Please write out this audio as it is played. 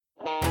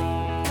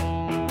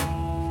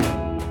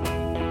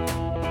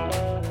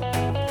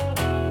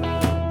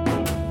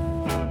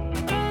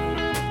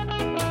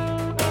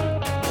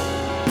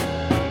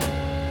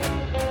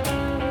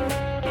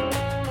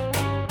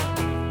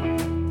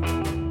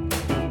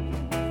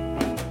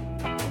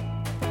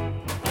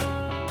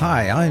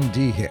Hi, I'm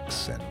Dee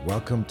Hicks, and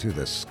welcome to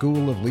the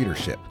School of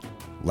Leadership,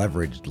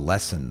 leveraged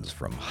lessons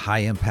from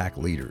high-impact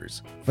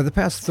leaders. For the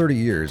past 30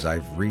 years,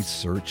 I've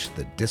researched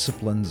the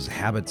disciplines,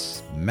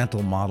 habits,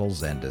 mental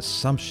models, and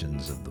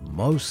assumptions of the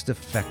most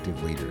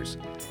effective leaders.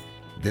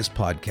 This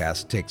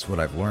podcast takes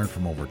what I've learned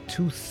from over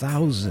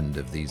 2,000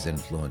 of these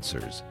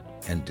influencers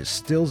and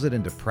distills it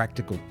into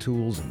practical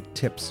tools and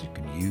tips you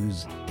can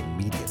use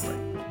immediately.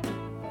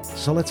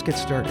 So let's get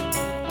started.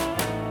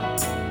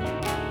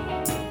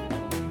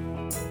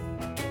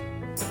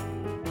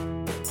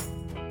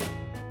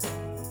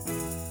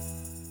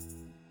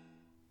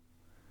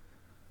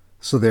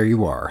 So there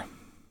you are,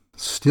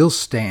 still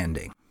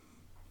standing,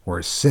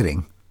 or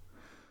sitting,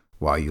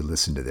 while you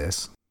listen to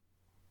this.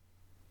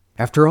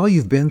 After all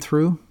you've been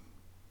through,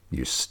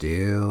 you're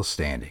still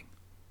standing.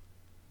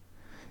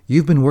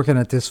 You've been working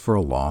at this for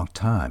a long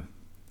time,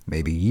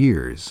 maybe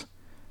years.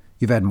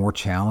 You've had more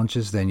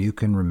challenges than you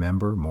can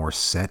remember, more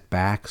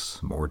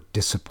setbacks, more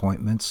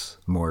disappointments,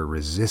 more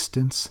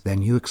resistance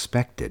than you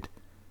expected.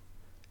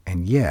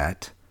 And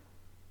yet,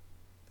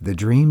 the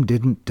dream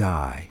didn't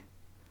die.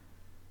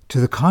 To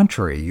the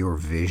contrary, your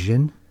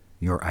vision,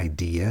 your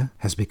idea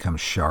has become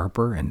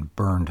sharper and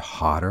burned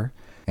hotter,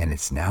 and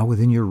it's now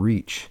within your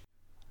reach.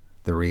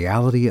 The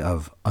reality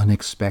of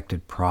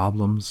unexpected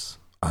problems,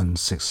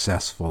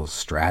 unsuccessful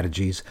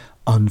strategies,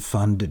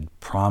 unfunded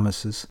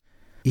promises,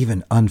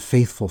 even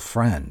unfaithful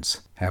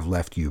friends have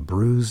left you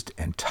bruised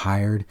and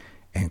tired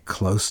and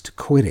close to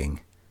quitting.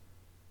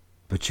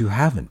 But you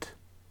haven't.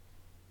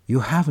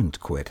 You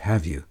haven't quit,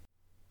 have you?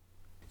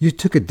 You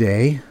took a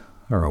day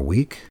or a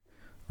week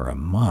or a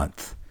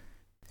month,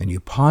 and you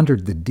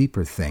pondered the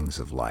deeper things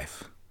of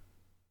life.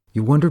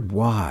 You wondered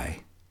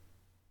why.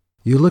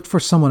 You looked for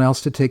someone else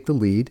to take the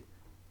lead.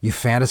 You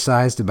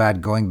fantasized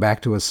about going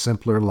back to a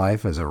simpler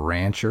life as a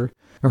rancher,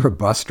 or a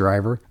bus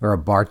driver, or a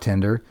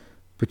bartender,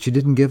 but you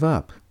didn't give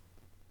up.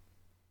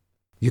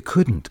 You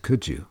couldn't,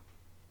 could you?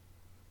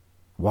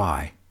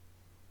 Why?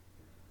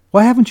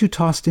 Why haven't you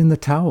tossed in the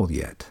towel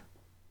yet?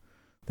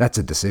 That's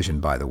a decision,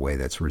 by the way,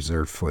 that's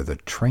reserved for the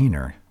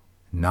trainer,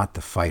 not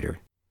the fighter.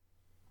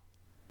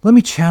 Let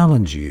me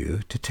challenge you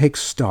to take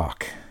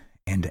stock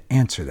and to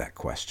answer that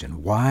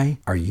question. Why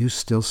are you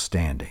still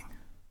standing?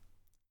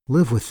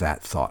 Live with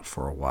that thought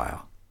for a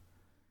while.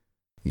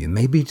 You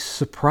may be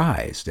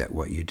surprised at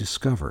what you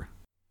discover.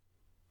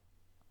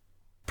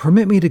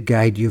 Permit me to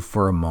guide you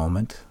for a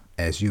moment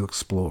as you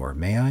explore,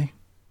 may I?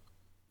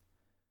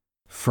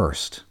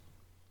 First,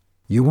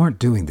 you aren't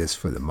doing this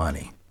for the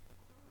money.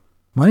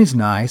 Money's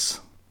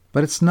nice,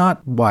 but it's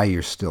not why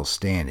you're still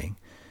standing.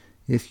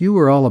 If you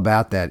were all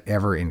about that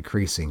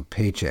ever-increasing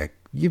paycheck,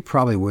 you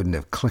probably wouldn't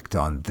have clicked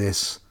on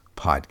this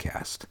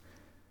podcast.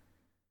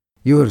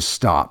 You would have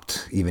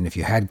stopped, even if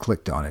you had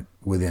clicked on it,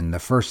 within the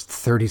first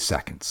 30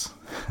 seconds.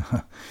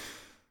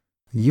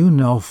 You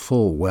know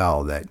full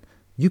well that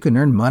you can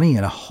earn money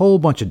in a whole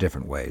bunch of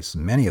different ways,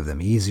 many of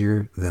them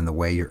easier than the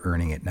way you're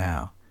earning it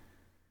now.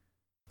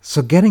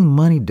 So getting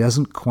money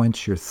doesn't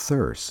quench your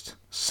thirst,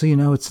 so you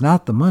know it's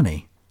not the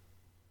money.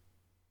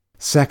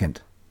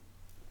 Second,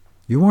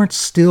 you aren't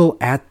still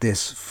at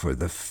this for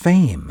the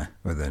fame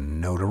or the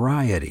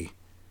notoriety.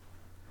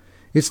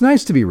 It's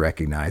nice to be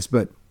recognized,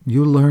 but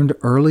you learned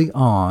early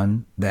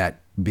on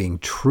that being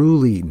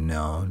truly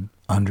known,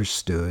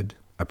 understood,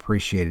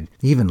 appreciated,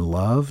 even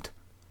loved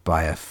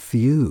by a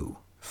few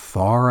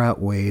far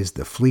outweighs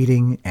the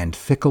fleeting and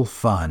fickle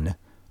fun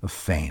of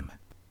fame.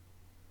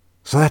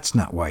 So that's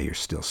not why you're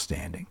still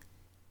standing.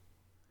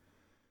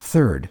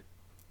 Third,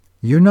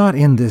 you're not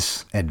in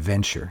this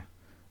adventure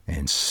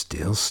and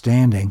still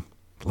standing.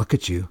 Look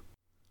at you.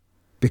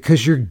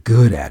 Because you're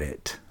good at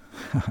it.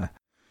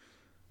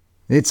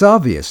 It's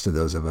obvious to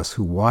those of us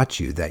who watch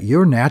you that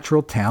your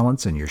natural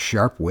talents and your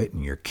sharp wit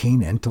and your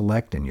keen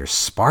intellect and your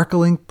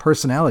sparkling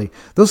personality,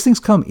 those things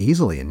come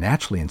easily and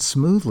naturally and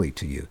smoothly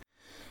to you.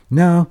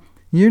 No,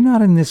 you're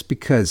not in this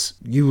because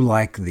you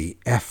like the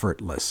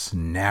effortless,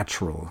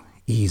 natural,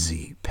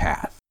 easy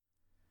path.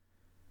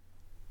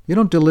 You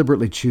don't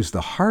deliberately choose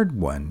the hard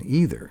one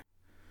either.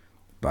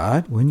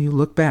 But when you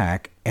look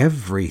back,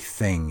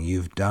 everything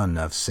you've done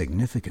of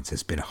significance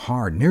has been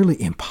hard,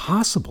 nearly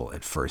impossible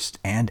at first,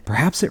 and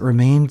perhaps it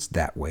remains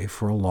that way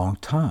for a long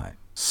time.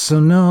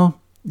 So no,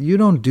 you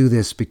don't do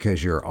this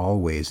because you're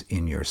always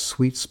in your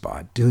sweet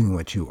spot, doing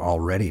what you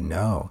already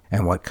know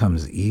and what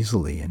comes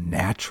easily and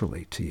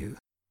naturally to you.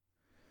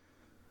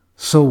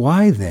 So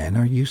why then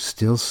are you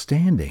still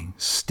standing,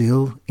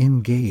 still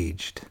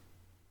engaged?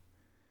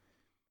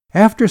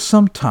 After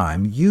some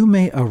time, you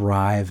may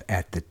arrive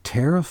at the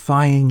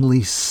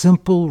terrifyingly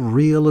simple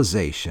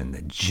realization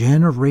that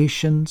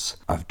generations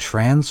of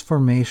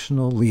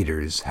transformational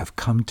leaders have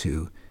come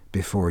to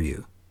before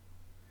you.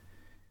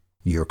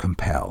 You're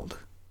compelled.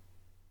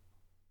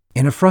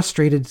 In a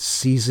frustrated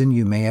season,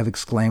 you may have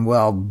exclaimed,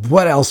 well,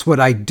 what else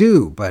would I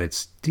do? But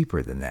it's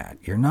deeper than that.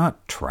 You're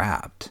not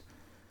trapped.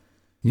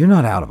 You're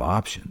not out of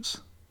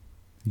options.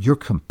 You're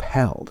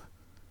compelled.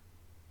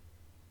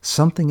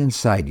 Something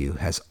inside you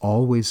has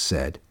always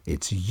said,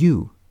 it's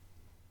you.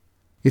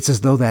 It's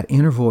as though that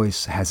inner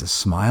voice has a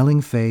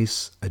smiling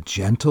face, a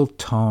gentle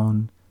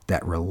tone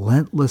that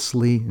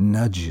relentlessly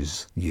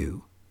nudges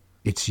you.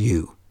 It's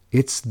you.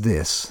 It's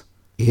this.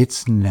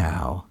 It's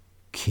now.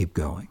 Keep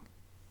going.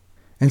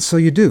 And so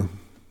you do.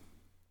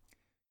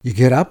 You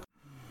get up,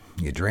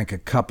 you drink a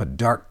cup of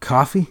dark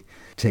coffee,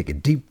 take a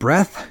deep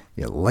breath,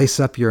 you lace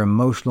up your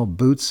emotional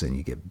boots, and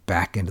you get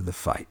back into the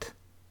fight.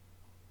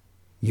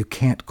 You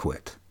can't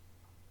quit.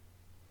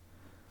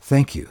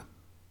 Thank you.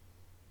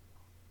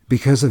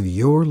 Because of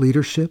your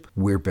leadership,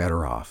 we're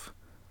better off.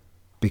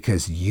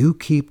 Because you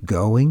keep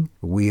going,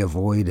 we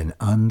avoid an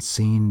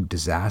unseen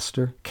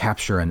disaster,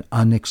 capture an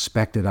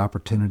unexpected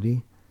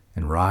opportunity,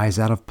 and rise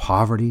out of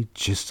poverty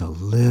just a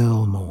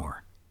little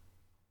more.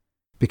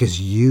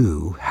 Because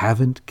you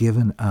haven't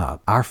given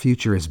up, our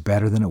future is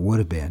better than it would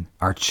have been.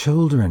 Our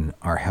children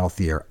are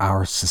healthier.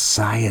 Our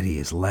society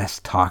is less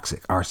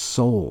toxic. Our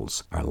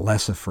souls are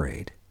less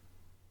afraid.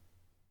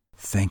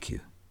 Thank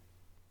you.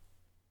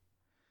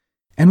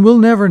 And we'll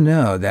never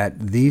know that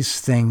these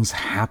things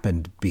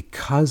happened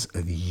because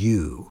of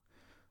you,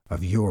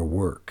 of your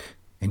work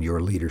and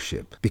your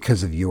leadership,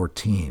 because of your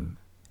team,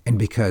 and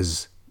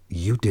because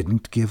you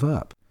didn't give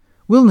up.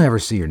 We'll never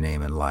see your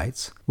name in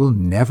lights. We'll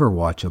never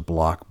watch a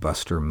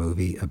blockbuster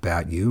movie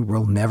about you.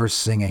 We'll never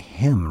sing a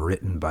hymn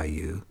written by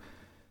you.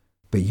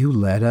 But you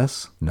led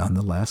us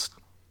nonetheless.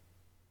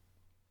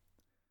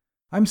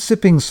 I'm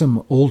sipping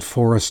some Old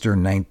Forester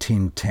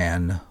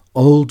 1910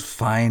 old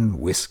fine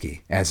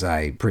whiskey as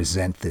I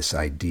present this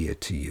idea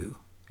to you,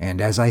 and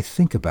as I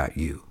think about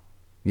you.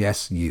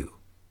 Yes, you.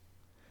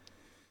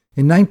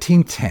 In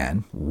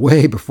 1910,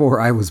 way before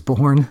I was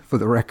born, for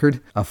the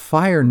record, a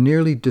fire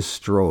nearly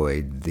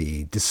destroyed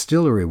the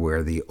distillery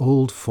where the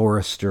Old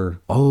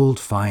Forester Old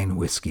Fine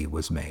Whiskey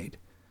was made.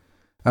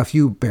 A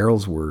few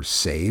barrels were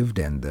saved,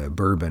 and the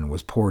bourbon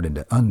was poured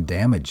into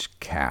undamaged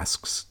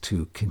casks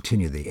to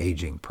continue the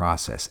aging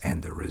process,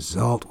 and the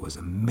result was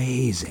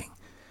amazing.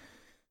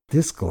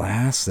 This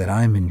glass that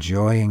I'm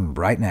enjoying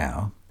right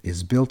now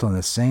is built on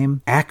the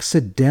same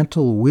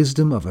accidental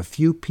wisdom of a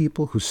few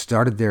people who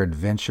started their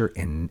adventure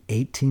in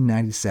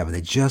 1897.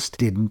 They just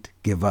didn't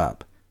give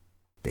up.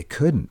 They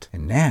couldn't.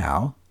 And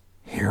now,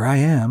 here I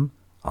am,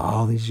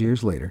 all these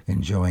years later,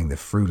 enjoying the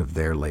fruit of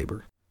their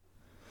labor.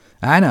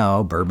 I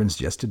know bourbon's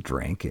just a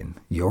drink, and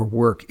your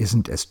work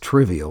isn't as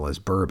trivial as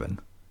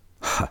bourbon.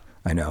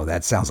 I know,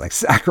 that sounds like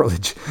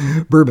sacrilege.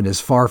 Bourbon is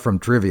far from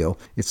trivial.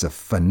 It's a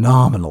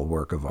phenomenal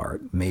work of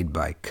art made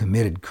by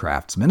committed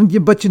craftsmen.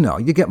 But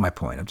you get my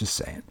point. I'm just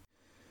saying.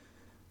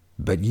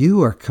 But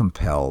you are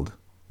compelled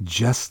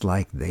just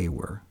like they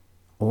were,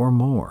 or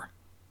more.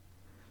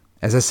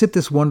 As I sip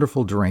this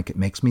wonderful drink, it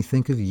makes me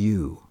think of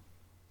you.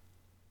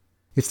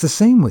 It's the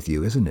same with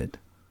you, isn't it?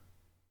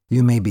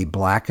 You may be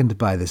blackened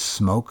by the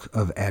smoke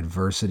of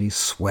adversity,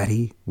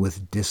 sweaty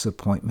with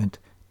disappointment,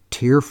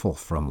 tearful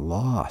from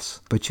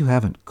loss, but you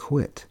haven't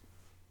quit.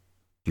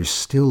 You're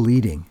still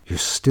leading. You're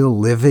still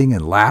living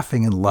and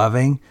laughing and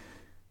loving,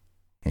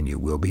 and you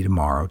will be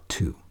tomorrow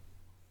too.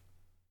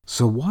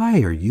 So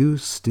why are you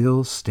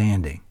still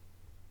standing?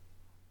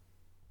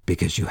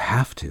 Because you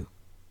have to.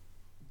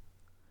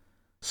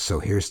 So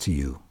here's to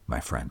you, my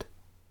friend.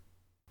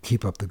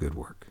 Keep up the good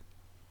work.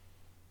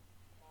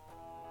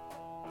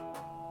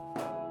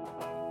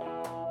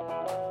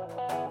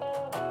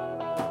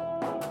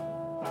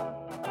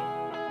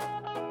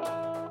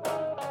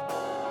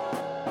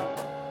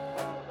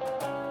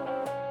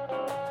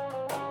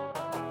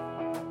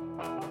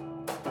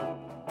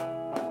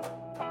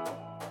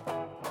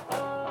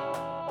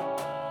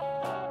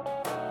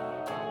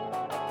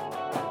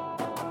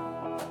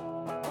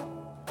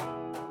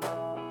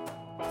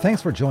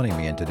 Thanks for joining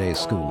me in today's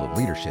School of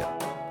Leadership.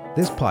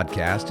 This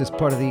podcast is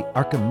part of the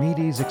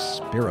Archimedes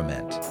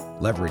Experiment,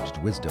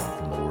 leveraged wisdom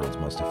from the world's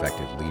most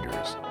effective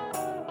leaders.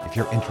 If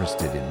you're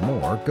interested in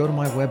more, go to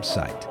my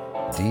website,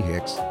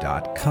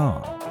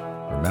 dhicks.com.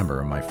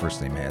 Remember, my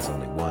first name has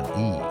only one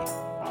E,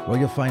 where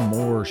you'll find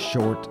more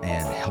short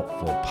and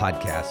helpful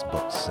podcasts,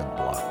 books, and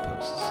blog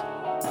posts.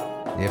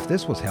 If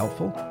this was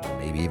helpful,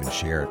 maybe even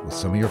share it with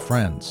some of your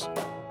friends.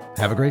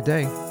 Have a great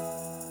day.